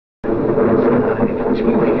It's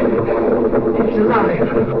moving. It's alive.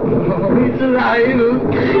 Oh, it's alive. It's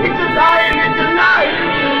alive. It's alive.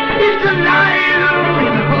 It's alive.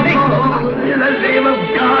 Oh, in the name of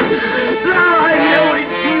God. Now I know what it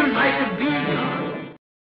feels like to be God.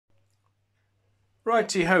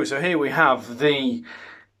 Righty-ho, so here we have the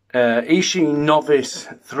Eachine Novice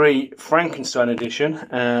 3 Frankenstein edition,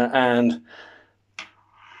 and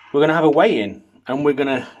we're going to have a weigh-in, and we're going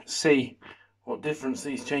to see what difference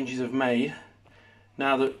these changes have made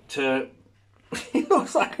now that it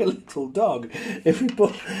looks like a little dog. If we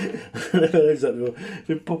put if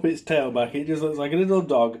we pop its tail back, it just looks like a little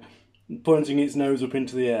dog pointing its nose up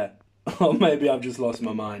into the air. Or maybe I've just lost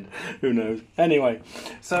my mind, who knows. Anyway,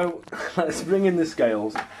 so let's bring in the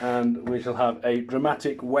scales and we shall have a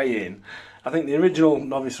dramatic weigh-in. I think the original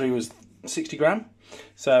Novice 3 was 60 gram,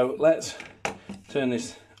 so let's turn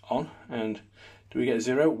this on. And do we get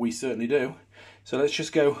 0? We certainly do. So let's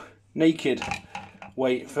just go naked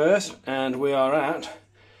weight first, and we are at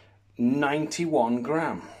 91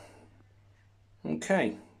 gram.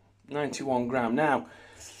 Okay, 91 gram. Now,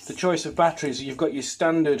 the choice of batteries, you've got your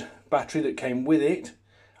standard battery that came with it.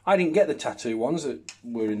 I didn't get the tattoo ones that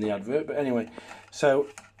were in the advert, but anyway, so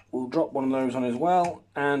we'll drop one of those on as well,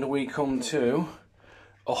 and we come to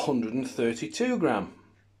 132 gram.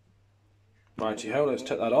 Righty-ho, let's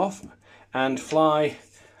take that off and fly.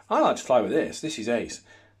 I like to fly with this. This is ace.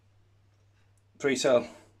 3-cell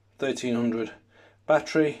 1300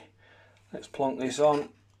 battery. Let's plonk this on,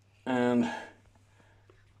 and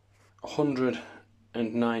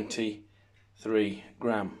 193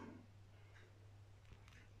 gram.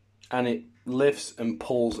 And it lifts and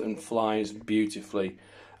pulls and flies beautifully.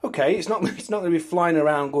 Okay, it's not going to be flying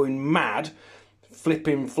around going mad,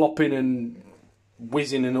 flipping, flopping and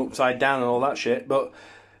whizzing and upside down and all that shit, but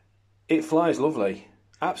it flies lovely,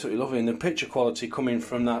 absolutely lovely, and the picture quality coming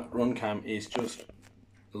from that Runcam is just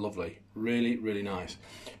lovely, really, really nice.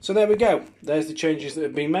 So there we go, there's the changes that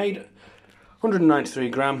have been made. 193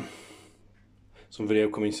 gram, some video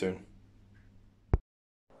coming soon.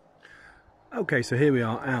 Okay, so here we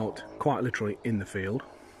are out, quite literally in the field,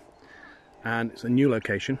 and it's a new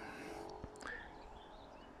location.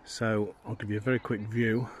 So I'll give you a very quick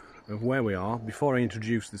view of where we are before I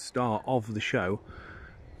introduce the star of the show,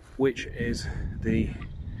 which is the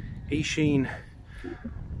Eachine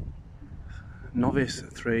Novice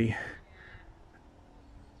 3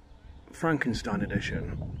 Frankenstein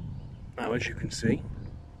edition. Now, as you can see,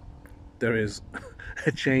 there is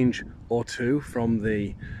a change or two from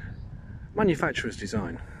the manufacturer's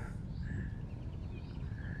design.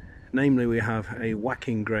 Namely, we have a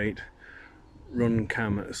whacking great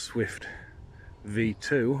Runcam Swift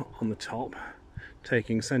V2 on the top,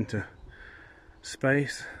 taking centre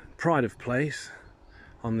space, pride of place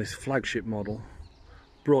on this flagship model,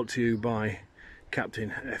 brought to you by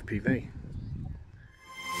Captain FPV.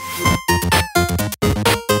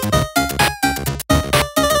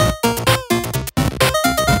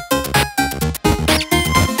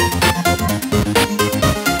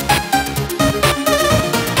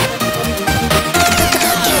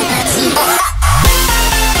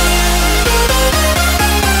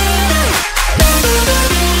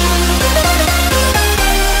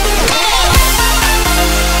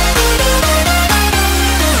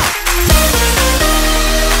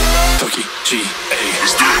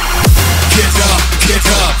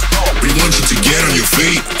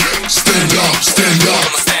 Stand up,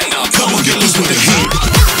 come on, get loose with the heat.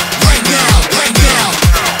 Right now,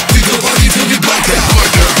 pick up body till you black out.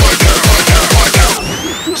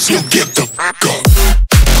 So get the fuck up.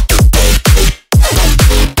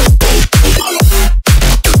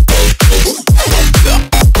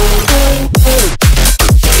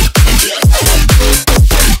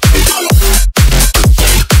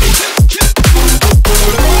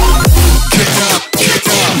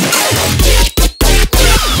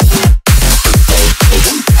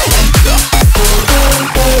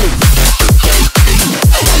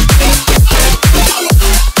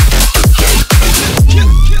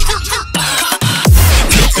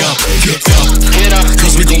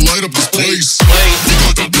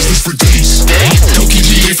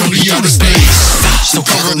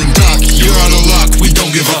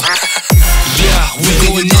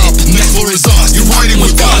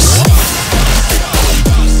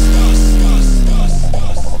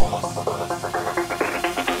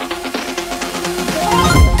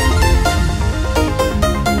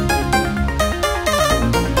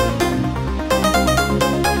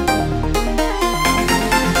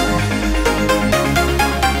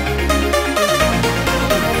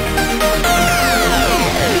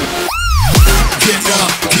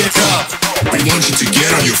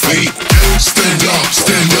 feet. Stand up,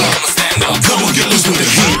 stand up. Come on, get loose with the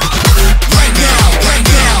heat.